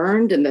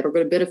learned and that are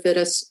going to benefit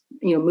us,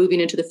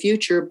 moving into the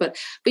future. But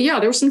yeah,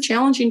 there were some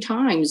challenging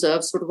times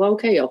of sort of,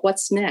 okay,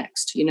 what's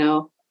next?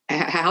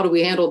 How do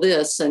we handle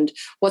this, and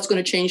what's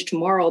going to change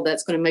tomorrow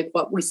that's going to make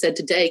what we said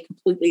today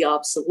completely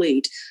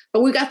obsolete? But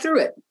we got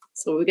through it.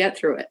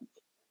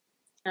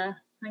 Yeah, I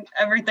think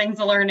everything's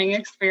a learning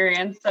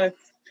experience. So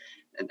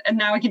and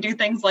now we can do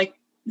things like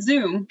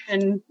Zoom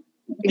and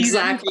these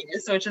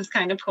interviews, which is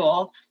kind of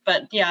cool.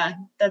 But yeah,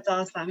 that's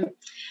awesome.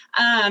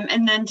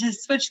 And then to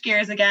switch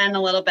gears again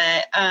a little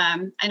bit,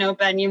 I know,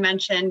 Ben, you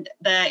mentioned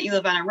that you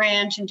live on a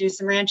ranch and do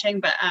some ranching,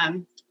 but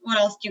what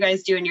else do you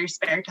guys do in your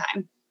spare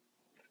time?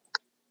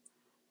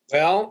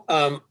 Well,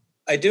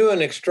 I do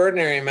an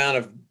extraordinary amount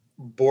of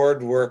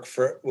board work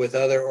with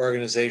other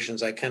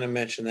organizations. I kind of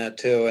mentioned that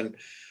too. And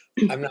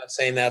I'm not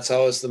saying that's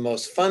always the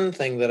most fun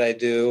thing that I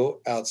do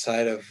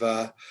outside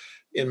of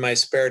in my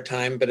spare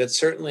time, but it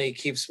certainly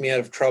keeps me out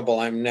of trouble.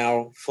 I'm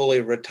now fully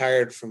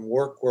retired from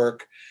work,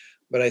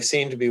 but I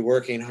seem to be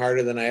working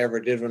harder than I ever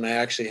did when I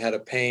actually had a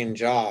paying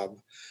job.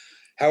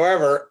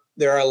 However,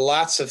 there are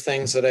lots of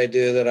things that I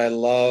do that I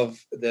love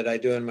that I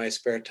do in my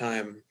spare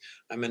time.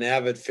 I'm an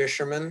avid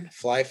fisherman,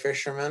 fly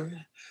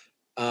fisherman.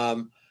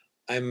 I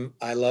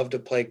love to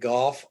play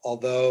golf,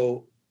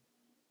 although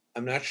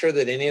I'm not sure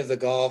that any of the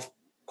golf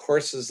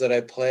courses that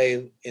I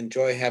play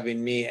enjoy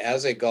having me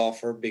as a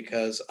golfer,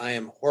 because I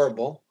am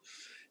horrible,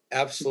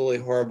 absolutely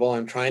horrible.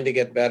 I'm trying to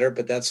get better,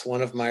 but that's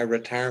one of my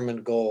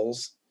retirement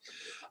goals.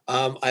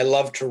 I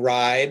love to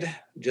ride,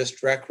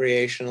 just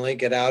recreationally,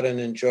 get out and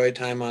enjoy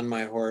time on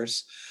my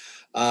horse.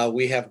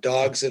 We have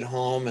dogs at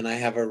home, and I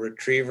have a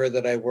retriever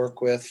that I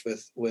work with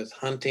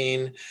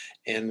hunting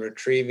and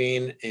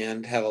retrieving,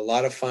 and have a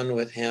lot of fun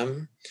with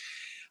him.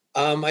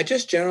 I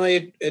just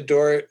generally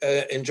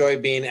enjoy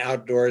being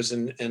outdoors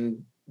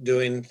and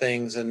doing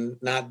things and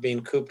not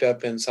being cooped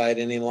up inside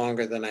any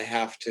longer than I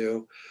have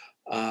to.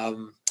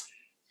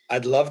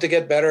 I'd love to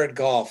get better at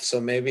golf,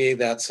 so maybe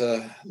that's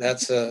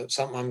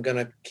something I'm going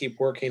to keep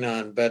working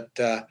on. But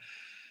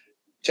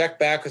check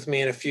back with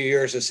me in a few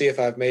years to see if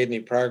I've made any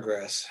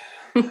progress.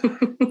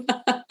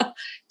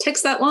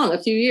 Takes that long,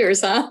 a few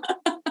years, huh?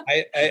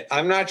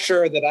 I'm not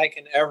sure that I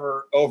can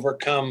ever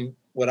overcome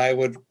what I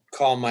would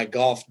call my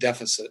golf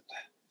deficit.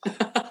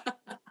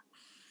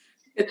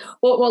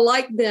 Well,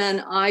 like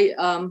Ben, I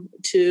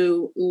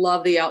too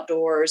love the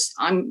outdoors.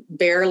 I'm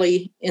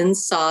barely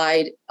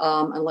inside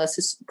unless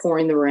it's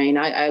pouring the rain.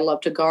 I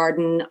love to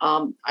garden.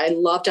 I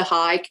love to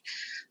hike.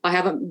 I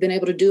haven't been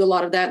able to do a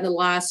lot of that in the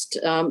last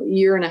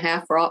year and a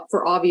half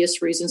for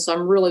obvious reasons. So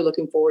I'm really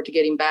looking forward to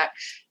getting back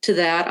to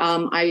that.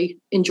 I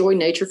enjoy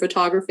nature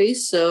photography.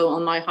 So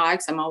on my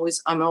hikes, I'm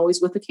always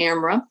with the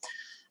camera.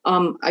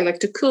 I like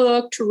to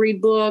cook, to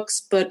read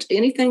books, but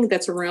anything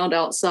that's around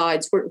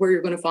outside is where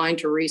you're going to find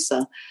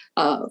Teresa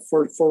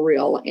for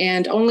real.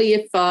 And only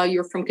if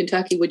you're from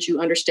Kentucky would you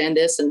understand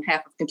this, and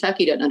half of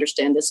Kentucky doesn't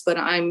understand this, but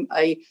I'm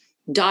a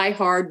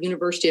diehard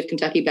University of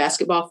Kentucky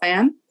basketball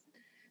fan,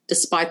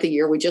 despite the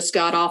year we just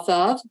got off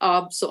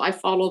of. So I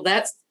follow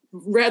that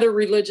rather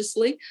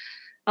religiously.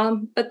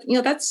 But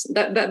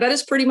that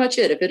is pretty much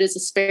it. If it is a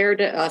spare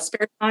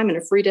time and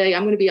a free day,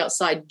 I'm going to be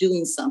outside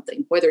doing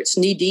something, whether it's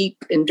knee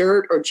deep in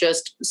dirt or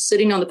just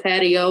sitting on the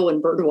patio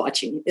and bird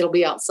watching. It'll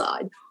be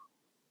outside.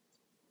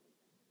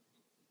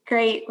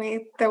 Great.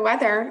 The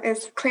weather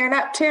is clearing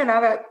up too now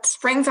that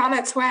spring's on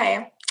its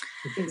way.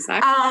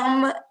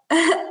 Exactly.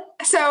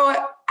 So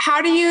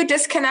how do you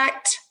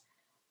disconnect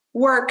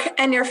work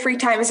and your free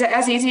time? Is it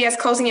as easy as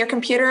closing your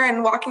computer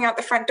and walking out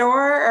the front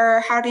door,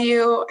 or how do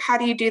you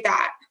do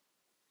that?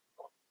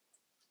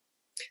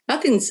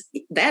 Nothing's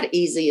that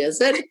easy, is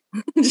it?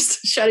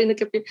 Just shutting the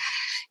computer.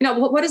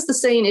 What is the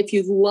saying? If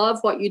you love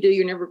what you do,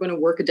 you're never going to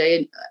work a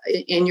day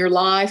in your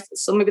life.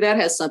 So maybe that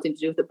has something to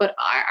do with it. But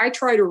I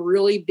try to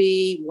really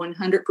be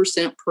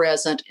 100%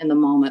 present in the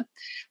moment,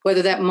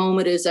 whether that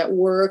moment is at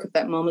work, if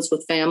that moment's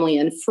with family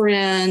and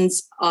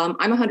friends. I'm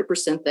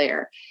 100%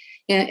 there.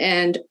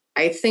 And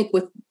I think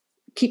with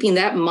keeping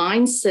that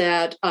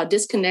mindset,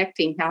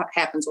 disconnecting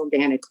happens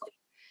organically.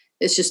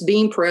 It's just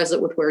being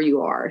present with where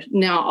you are.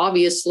 Now,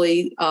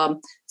 obviously,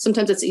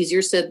 sometimes it's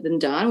easier said than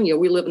done.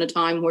 We live in a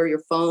time where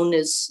your phone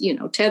is,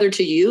 tethered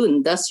to you,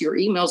 and thus your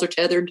emails are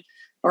tethered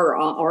or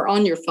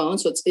on your phone.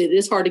 So it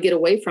is hard to get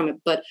away from it.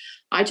 But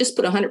I just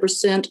put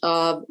 100%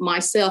 of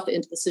myself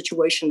into the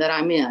situation that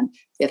I'm in.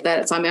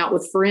 If I'm out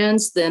with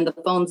friends, then the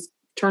phone's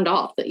turned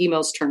off, the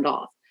email's turned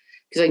off.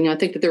 Because I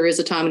think that there is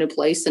a time and a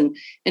place, and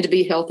to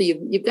be healthy,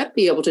 you've got to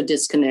be able to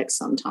disconnect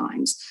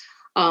sometimes.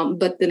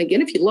 But then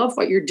again, if you love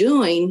what you're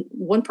doing,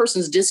 one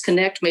person's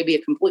disconnect may be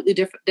a completely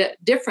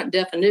different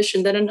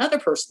definition than another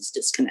person's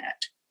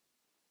disconnect.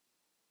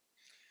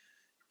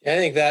 I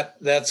think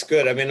that's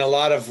good. I mean, a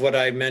lot of what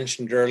I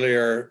mentioned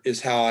earlier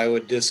is how I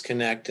would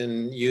disconnect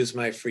and use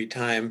my free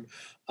time.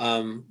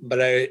 But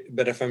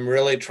if I'm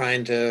really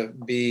trying to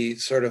be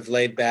sort of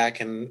laid back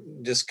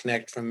and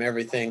disconnect from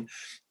everything,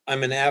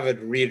 I'm an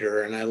avid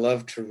reader and I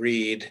love to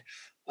read.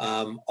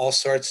 All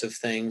sorts of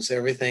things,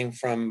 everything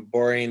from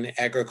boring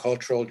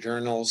agricultural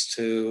journals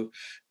to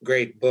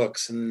great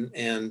books,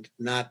 and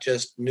not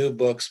just new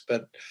books,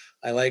 but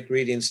I like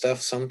reading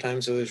stuff.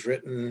 Sometimes it was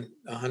written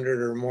 100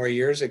 or more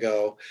years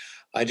ago.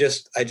 I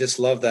just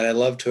love that. I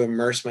love to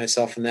immerse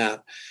myself in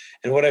that.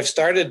 And what I've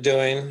started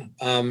doing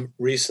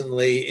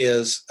recently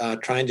is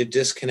trying to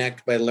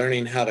disconnect by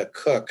learning how to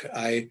cook.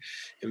 I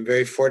am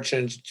very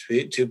fortunate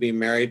to be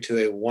married to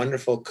a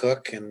wonderful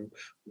cook, and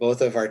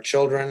both of our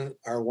children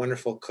are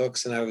wonderful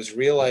cooks. And I was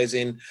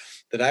realizing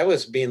that I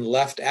was being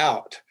left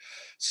out.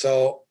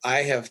 So I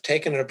have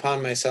taken it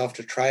upon myself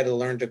to try to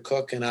learn to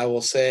cook. And I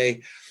will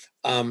say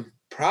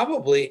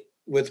probably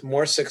with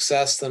more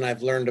success than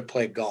I've learned to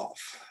play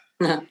golf.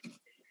 That's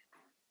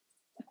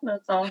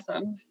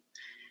awesome.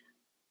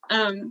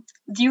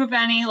 Do you have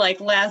any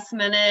last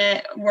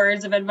minute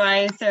words of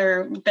advice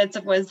or bits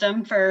of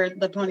wisdom for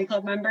the Pony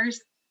Club members?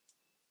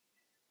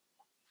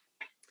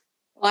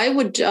 I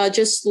would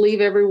just leave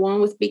everyone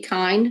with be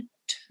kind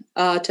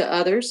to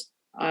others.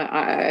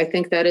 I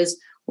think that is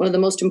one of the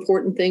most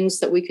important things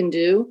that we can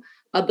do.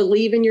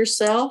 Believe in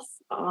yourself.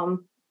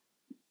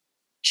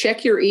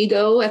 Check your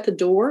ego at the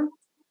door,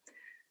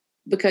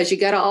 because you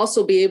got to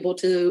also be able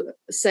to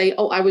say,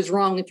 oh, I was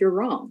wrong if you're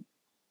wrong.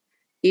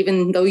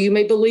 Even though you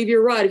may believe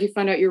you're right, if you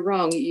find out you're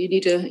wrong, you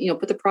need to,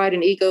 put the pride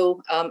and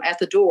ego at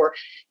the door.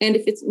 And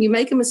if you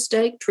make a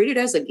mistake, treat it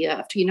as a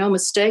gift.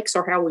 Mistakes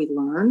are how we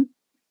learn.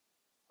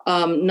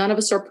 None of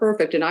us are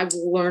perfect. And I've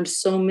learned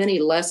so many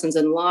lessons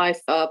in life,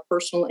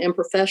 personal and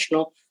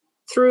professional,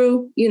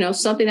 through,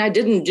 something I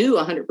didn't do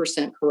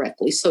 100%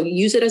 correctly. So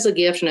use it as a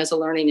gift and as a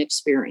learning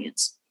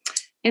experience.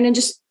 And then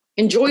just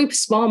enjoy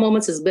small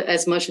moments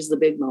as much as the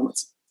big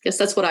moments. I guess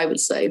that's what I would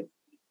say.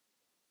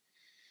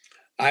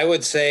 I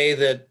would say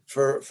that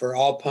for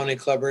all Pony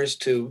Clubbers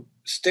to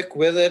stick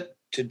with it,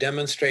 to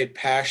demonstrate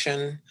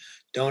passion,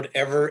 don't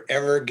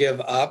ever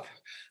give up.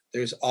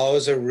 There's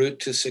always a route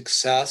to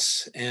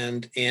success,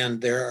 and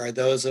there are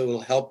those that will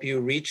help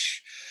you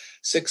reach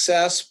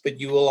success, but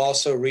you will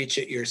also reach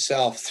it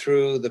yourself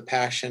through the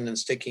passion and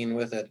sticking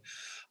with it.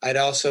 I'd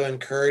also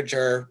encourage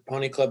our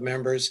Pony Club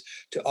members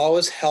to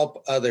always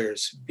help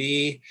others.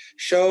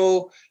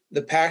 Show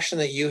the passion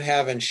that you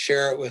have and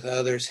share it with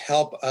others,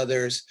 help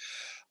others.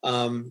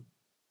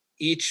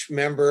 Each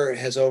member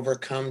has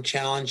overcome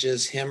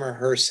challenges, him or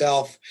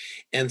herself.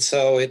 And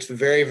so it's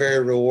very,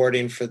 very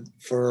rewarding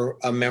for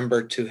a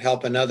member to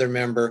help another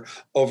member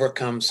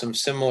overcome some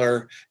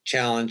similar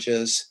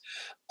challenges.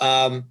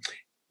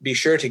 Be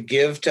sure to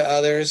give to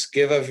others,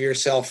 give of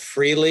yourself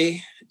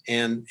freely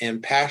and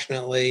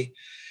passionately.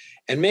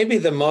 And maybe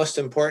the most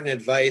important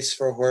advice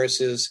for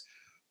horses,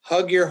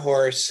 hug your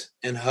horse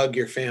and hug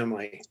your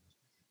family.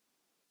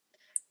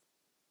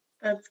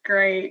 That's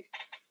great.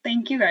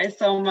 Thank you guys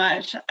so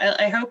much.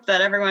 I hope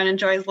that everyone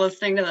enjoys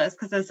listening to this,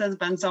 because this has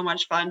been so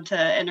much fun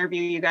to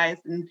interview you guys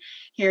and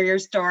hear your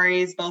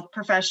stories, both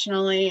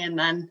professionally and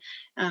then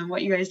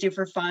what you guys do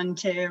for fun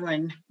too,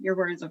 and your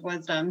words of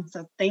wisdom.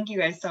 So thank you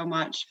guys so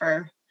much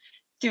for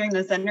doing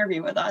this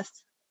interview with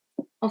us.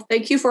 Well,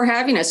 thank you for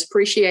having us.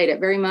 Appreciate it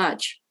very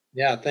much.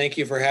 Yeah, thank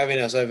you for having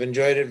us. I've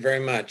enjoyed it very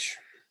much.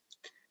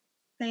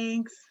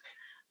 Thanks.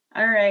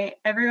 All right,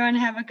 everyone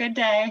have a good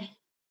day.